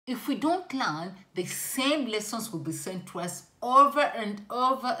If we don't learn, the same lessons will be sent to us over and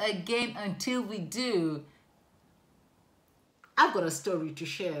over again until we do. I've got a story to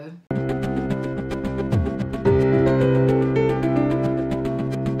share.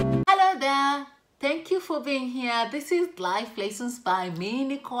 Hello there. Thank you for being here. This is Life Lessons by me,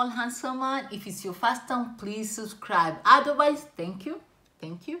 Nicole Hanselman. If it's your first time, please subscribe. Otherwise, thank you.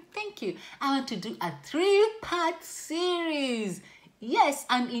 I want to do a 3-part series. Yes,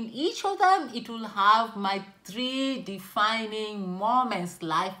 and in each of them, it will have my 3 defining moments,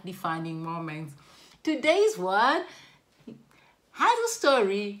 life-defining moments. Today's one has a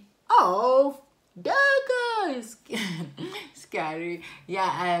story of daggers. Scary. Yeah,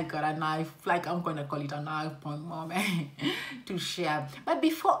 I got a knife, like I'm gonna call it a knife point moment to share. But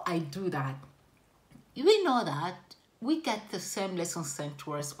before I do that, we know that we get the same lesson sent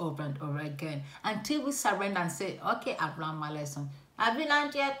to us over and over again until we surrender and say, okay, I've learned my lesson. Have you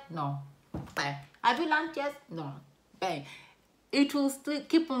learned yet? No. Bang. Have you learned yet? No. Bang. It will still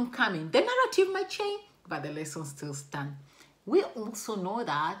keep on coming. The narrative might change, but the lesson still stands. We also know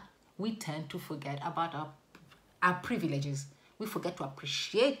that we tend to forget about our privileges. We forget to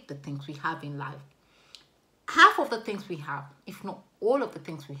appreciate the things we have in life. Half of the things we have, if not all of the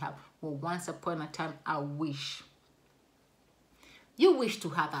things we have, were once upon a time a wish. You wish to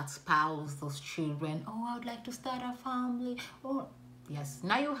have that spouse, those children. Oh, I would like to start a family. Oh, yes,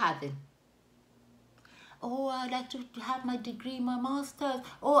 now you have it. Oh, I'd like to have my degree, my master's.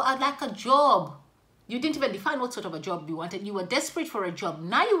 Oh, I'd like a job. You didn't even define what sort of a job you wanted. You were desperate for a job.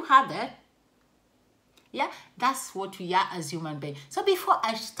 Now you have it. Yeah, that's what we are as human beings. So before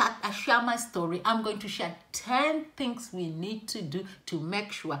I share my story, I'm going to share 10 things we need to do to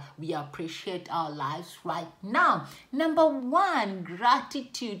make sure we appreciate our lives right now. Number 1,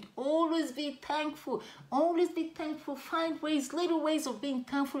 gratitude. Always be thankful. Always be thankful. Find ways, little ways of being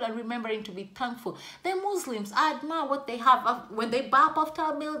thankful and remembering to be thankful. The Muslims, I admire what they have. When they burp after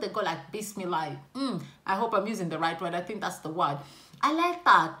a meal, they go like, Bismillah. I hope I'm using the right word. I think that's the word. I like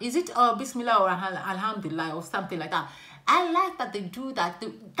that. Is it Bismillah or Alhamdulillah or something like that? I like that they do that.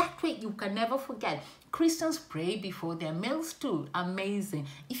 That way you can never forget. Christians pray before their meals too. Amazing.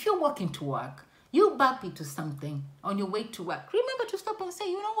 If you're walking to work, you bump into something on your way to work, remember to stop and say,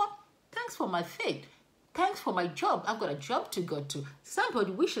 you know what? Thanks for my faith. Thanks for my job. I've got a job to go to.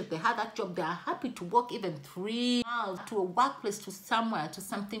 Somebody wishes they had that job. They are happy to walk even 3 miles to a workplace, to somewhere, to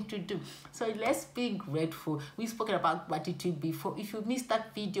something to do. So let's be grateful. We've spoken about gratitude before. If you missed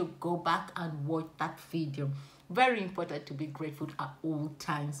that video, go back and watch that video. Very important to be grateful at all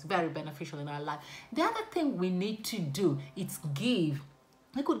times. Very beneficial in our life. The other thing we need to do is give.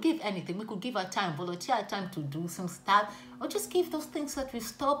 We could give anything. We could give our time, volunteer our time to do some stuff, or just give those things that we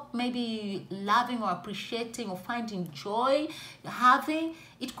stop maybe loving or appreciating or finding joy having.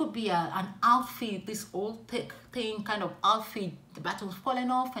 It could be an outfit, this old thing kind of outfit, the button's falling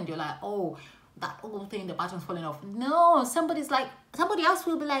off and you're like, oh, that old thing, the button's falling off. No, somebody else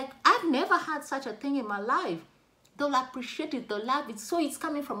will be like, I've never had such a thing in my life. They'll appreciate it, they'll love it. So it's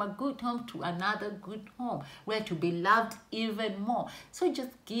coming from a good home to another good home where to be loved even more. So just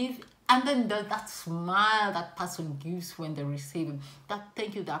give, and then that smile that person gives when they receive it, that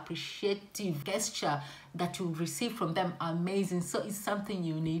thank you, the appreciative gesture that you receive from them, amazing. So it's something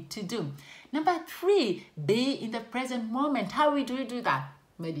you need to do. Number 3, be in the present moment. How we do that?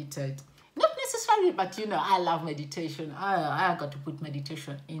 Meditate. Not necessarily, but you know, I love meditation. I got to put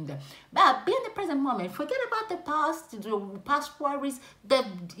meditation in there. But be in the present moment. Forget about the past, the past worries.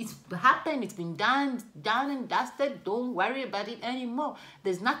 It's happened, it's been done and dusted. Don't worry about it anymore.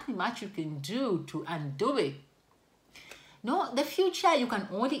 There's nothing much you can do to undo it. No, the future, you can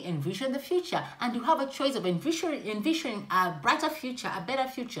only envision the future. And you have a choice of envisioning a brighter future, a better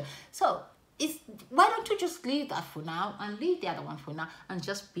future. So, why don't you just leave that for now and leave the other one for now and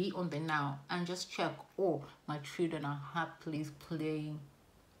just be on the now and just check, oh, my children are happily playing.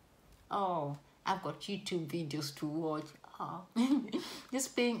 Oh, I've got YouTube videos to watch. Oh.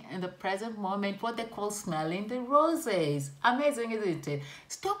 Just being in the present moment, what they call smelling the roses. Amazing, isn't it?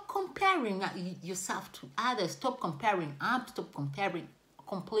 Stop comparing yourself to others. Stop comparing up. Stop comparing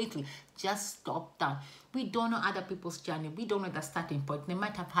completely. Just stop that. We don't know other people's journey. We don't know the starting point. They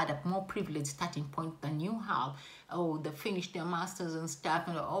might have had a more privileged starting point than you have. Oh, they finished their masters and stuff,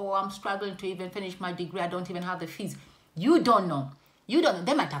 and oh, I'm struggling to even finish my degree. I don't even have the fees. You don't know. You don't know.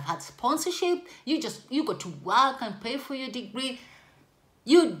 They might have had sponsorship. You got to work and pay for your degree.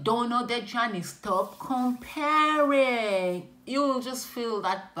 You don't know their journey. Stop comparing. You'll just feel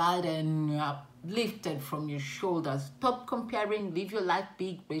that burden lifted from your shoulders. Stop comparing. Live your life.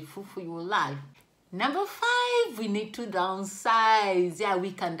 Be grateful for your life. Number 5, we need to downsize. Yeah,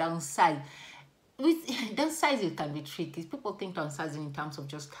 we can downsize. With downsizing can be tricky. People think downsizing in terms of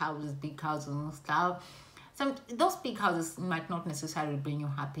just houses, big houses and stuff. Those big houses might not necessarily bring you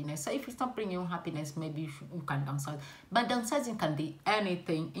happiness. So if it's not bringing you happiness, maybe you can downsize. But downsizing can be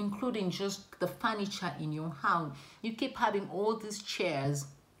anything, including just the furniture in your house. You keep having all these chairs,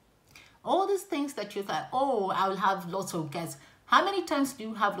 all these things that you thought, oh, I will have lots of guests. How many times do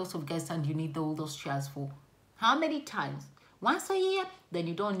you have lots of guests and you need all those chairs for? How many times? Once a year, then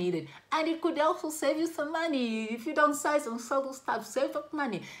you don't need it. And it could also save you some money. If you downsize and sell those stuff, save up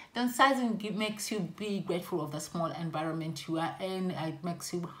money. Downsizing makes you be grateful of the small environment you are in. It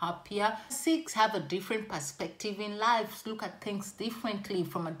makes you happier. 6, have a different perspective in life. Look at things differently,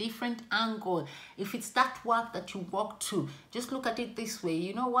 from a different angle. If it's that work that you walk to, just look at it this way.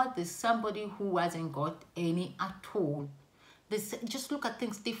 You know what? There's somebody who hasn't got any at all. Just look at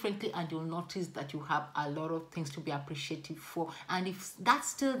things differently and you'll notice that you have a lot of things to be appreciative for. And if that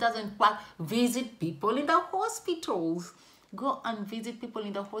still doesn't work, visit people in the hospitals. Go and visit people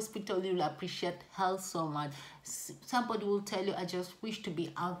in the hospital. You'll appreciate health so much. Somebody will tell you, I just wish to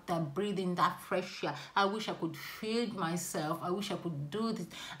be out there breathing that fresh air. I wish I could feed myself. I wish I could do this.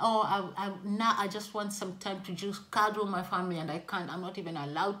 Oh, now I just want some time to just cuddle my family and I can't. I'm not even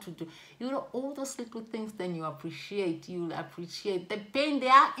allowed to do. You know, all those little things then you appreciate. You'll appreciate the pain they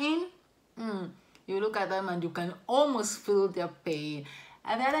are in. You look at them and you can almost feel their pain.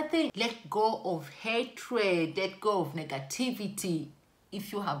 Another thing, let go of hatred, let go of negativity.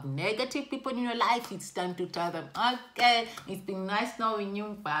 If you have negative people in your life, it's time to tell them, okay, it's been nice knowing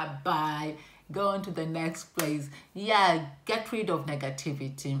you, bye-bye. Go on to the next place. Yeah, get rid of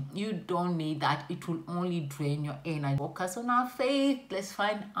negativity. You don't need that. It will only drain your energy. Focus on our faith. Let's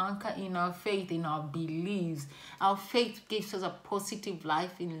find anchor in our faith, in our beliefs. Our faith gives us a positive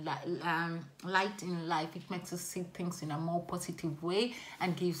light in life. It makes us see things in a more positive way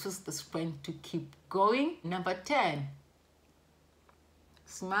and gives us the strength to keep going. Number 10.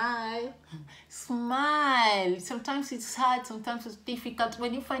 Smile. Smile. Sometimes it's hard, sometimes it's difficult.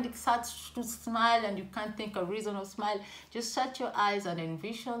 When you find it hard to smile and you can't think a reason to smile, just shut your eyes and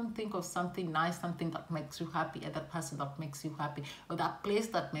envision, think of something nice, something that makes you happy, and that person that makes you happy, or that place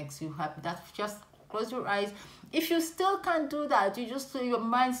that makes you happy. That's just close your eyes. If you still can't do that, you just, your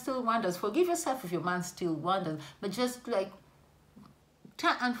mind still wanders. Forgive yourself if your mind still wanders, but just like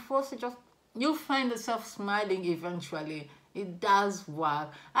try and force it. Just, you'll find yourself smiling eventually. It does work.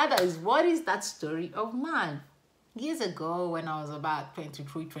 Otherwise, what is that story of mine? Years ago, when I was about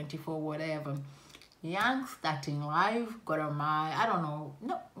 23, 24, whatever, young, starting life, got on I don't know,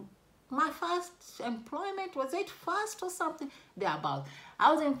 no, my first employment, was it first or something? Thereabout.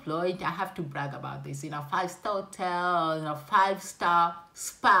 I was employed, I have to brag about this, in a 5-star hotel, in a 5-star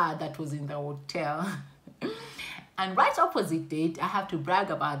spa that was in the hotel. And right opposite it, I have to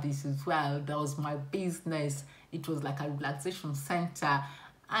brag about this as well. That was my business. It was like a relaxation center.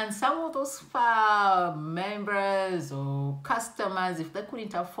 And some of those spa members or customers, if they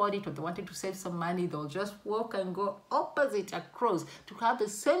couldn't afford it or they wanted to save some money, they'll just walk and go opposite across to have the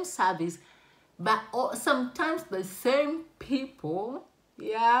same service, but sometimes the same people,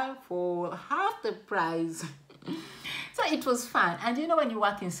 yeah, for half the price. So it was fun. And you know, when you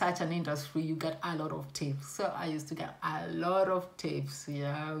work in such an industry, you get a lot of tips. So I used to get a lot of tips.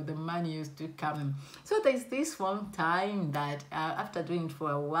 Yeah, the money used to come. So there's this one time that after doing it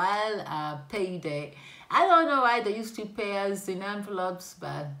for a while, payday. I don't know why they used to pay us in envelopes,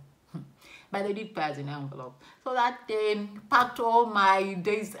 but they did pay us in envelopes. So that day, packed all my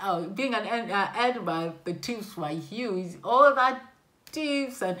days out. Being an editor, the tips were huge. All that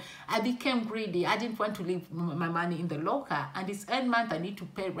tips, and I became greedy. I didn't want to leave my money in the locker, and this end month I need to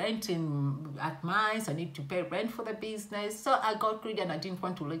pay rent at mines. I need to pay rent for the business. So I got greedy and I didn't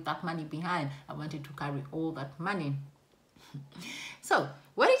want to leave that money behind. I wanted to carry all that money. So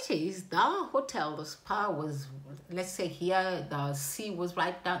what it is, the hotel, the spa was, let's say here, the sea was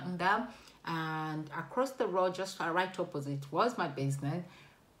right down there, and across the road, just right opposite, was my business.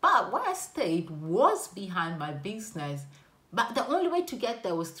 But where I stayed was behind my business. But the only way to get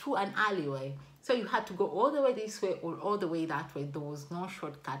there was through an alleyway. So you had to go all the way this way or all the way that way. There was no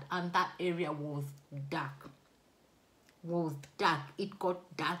shortcut. And that area was dark. It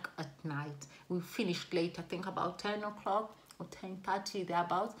got dark at night. We finished late, I think about 10 o'clock or 10:30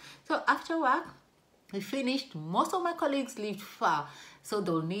 thereabouts. So after work, we finished. Most of my colleagues lived far. So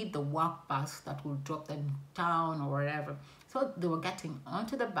they'll need the work bus that will drop them down or wherever. So they were getting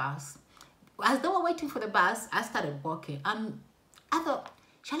onto the bus. As they were waiting for the bus, I started walking. I thought,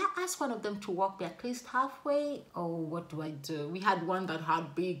 Shall I ask one of them to walk me at least halfway? Or what do I do? We had one that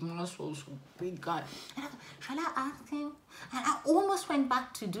had big muscles, big guy. And I thought, shall I ask him? And I almost went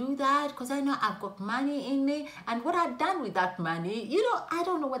back to do that because I know I've got money in me. And what I've done with that money, you know, I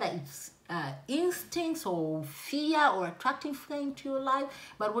don't know whether it's instincts or fear or attracting fear into your life.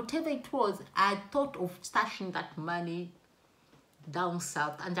 But whatever it was, I thought of stashing that money down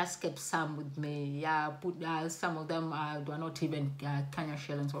south and just kept some with me. Yeah, put some of them were not even Kenya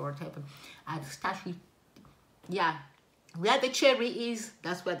shillings or whatever. I stashed it. Yeah, where the cherry is,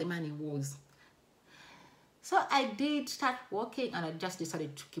 that's where the money was. So I did start walking, and I just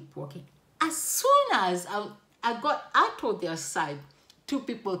decided to keep walking. As soon as I got out of their side, two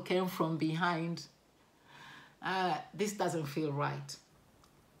people came from behind. This doesn't feel right.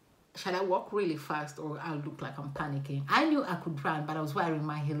 Shall I walk really fast or I'll look like I'm panicking? I knew I could run, but I was wearing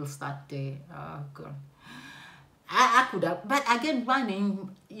my heels that day. Oh, God. I could have, but again,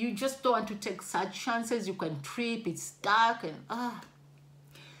 running, you just don't want to take such chances. You can trip, it's dark, and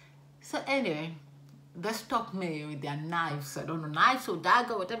So anyway, they stopped me with their knives. I don't know, knives or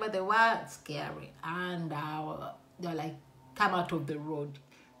dagger, whatever they were, scary. And they're like, come out of the road.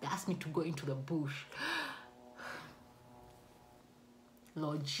 They asked me to go into the bush.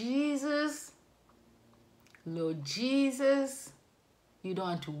 Lord Jesus, you don't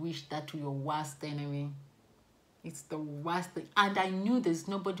want to wish that to your worst enemy. It's the worst thing. And I knew there's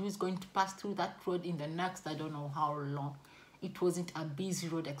nobody who's going to pass through that road in the next, I don't know how long. It wasn't a busy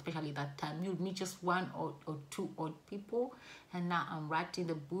road, especially that time. You'd meet just one or two odd people. And now I'm right in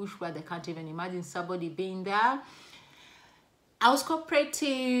the bush where they can't even imagine somebody being there. I was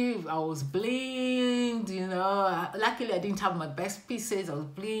cooperative, I was blind, you know. Luckily, I didn't have my best pieces. I was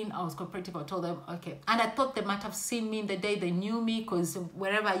blind, I was cooperative. I told them, okay. And I thought they might have seen me in the day they knew me, because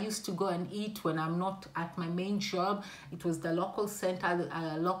wherever I used to go and eat when I'm not at my main job, it was the local center,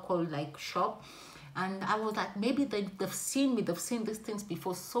 a local like shop. And I was like, maybe they've seen me, they've seen these things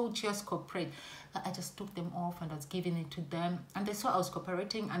before, so just cooperate. I just took them off and I was giving it to them. And they saw I was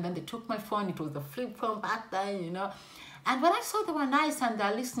cooperating, and then they took my phone. It was the flip phone back then, you know. And when I saw they were nice and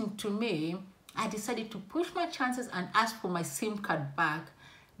they're listening to me, I decided to push my chances and ask for my SIM card back.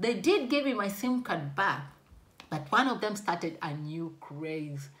 They did give me my SIM card back, but one of them started a new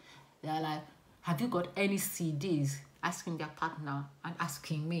craze. They're like, have you got any CDs? Asking their partner and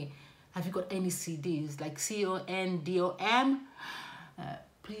asking me, have you got any CDs? Like CONDOM?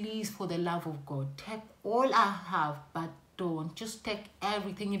 Please, for the love of God, take all I have, but don't just take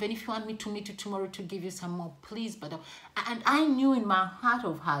everything. Even if you want me to meet you tomorrow to give you some more, please. But and I knew in my heart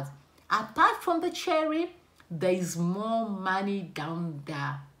of hearts, apart from the cherry, there is more money down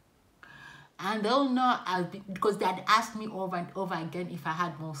there. And they'll know because they had asked me over and over again if I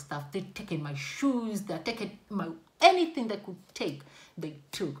had more stuff. They'd taken my shoes, they'd taken anything they could take, they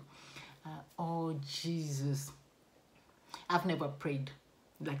took. Oh, Jesus. I've never prayed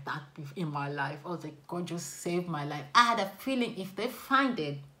like that in my life. I was like, God, just save my life. I had a feeling if they find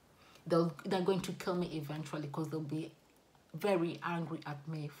it, they're going to kill me eventually, because they'll be very angry at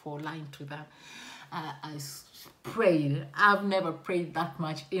me for lying to them. I prayed. I've never prayed that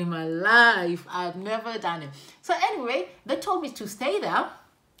much in my life. I've never done it. So anyway, they told me to stay there.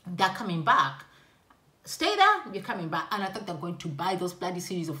 They're coming back. Stay there, you're coming back. And I thought they're going to buy those bloody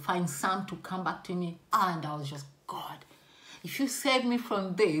CDs or find some to come back to me. And I was just, God, if you save me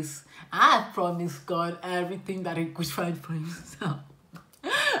from this, I promise God everything that I could find for himself.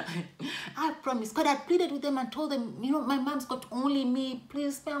 I promise. God, I pleaded with them and told them, you know, my mom's got only me.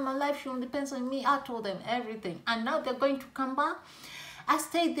 Please spare my life. She only depends on me. I told them everything. And now they're going to come back. I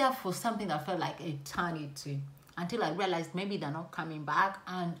stayed there for something that felt like eternity, until I realized maybe they're not coming back.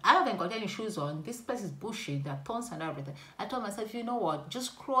 And I haven't got any shoes on. This place is bullshit. There are thorns and everything. I told myself, you know what?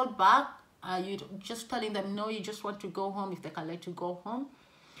 Just crawl back. You just telling them, no, you just want to go home, if they can let you go home,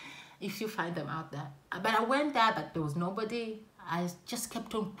 if you find them out there. But I went there, but there was nobody. I just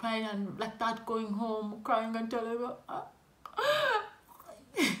kept on crying and like that, going home, crying and telling them.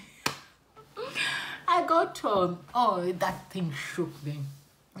 I got home. Oh, that thing shook me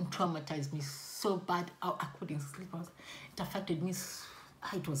and traumatized me so bad. I couldn't sleep. It affected me.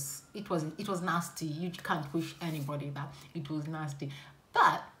 It was nasty. You can't wish anybody that. It was nasty.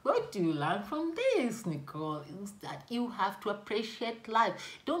 But what do you learn from this, Nicole? Is that you have to appreciate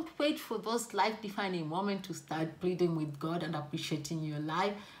life. Don't wait for those life-defining moments to start pleading with God and appreciating your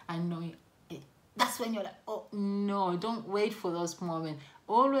life. And knowing that's when you're like, oh, no, don't wait for those moments.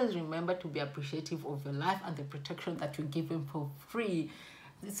 Always remember to be appreciative of your life and the protection that you're given for free.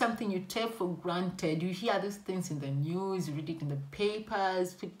 It's something you take for granted. You hear these things in the news, you read it in the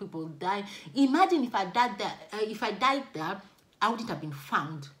papers, people die. Imagine if I died there, I wouldn't have been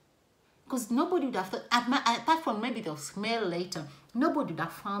found. Because nobody would have thought, apart from maybe they'll smell later, nobody would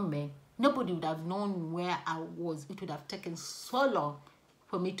have found me. Nobody would have known where I was. It would have taken so long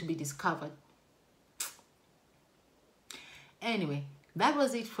for me to be discovered. Anyway, that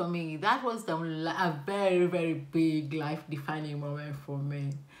was it for me. That was a very, very big life-defining moment for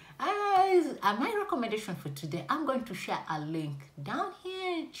me. My recommendation for today, I'm going to share a link down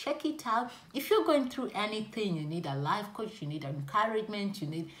here. Check it out. If you're going through anything, you need a life coach, you need encouragement,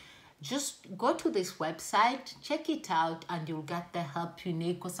 just go to this website, check it out, and you'll get the help you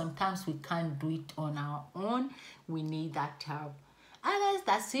need, because sometimes we can't do it on our own. We need that help. Others,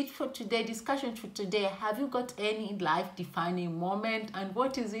 that's it for today. Discussion for today. Have you got any life-defining moment, and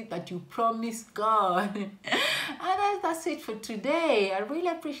what is it that you promise God? Others, that's it for today. I really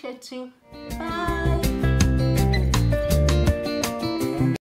appreciate you. Bye.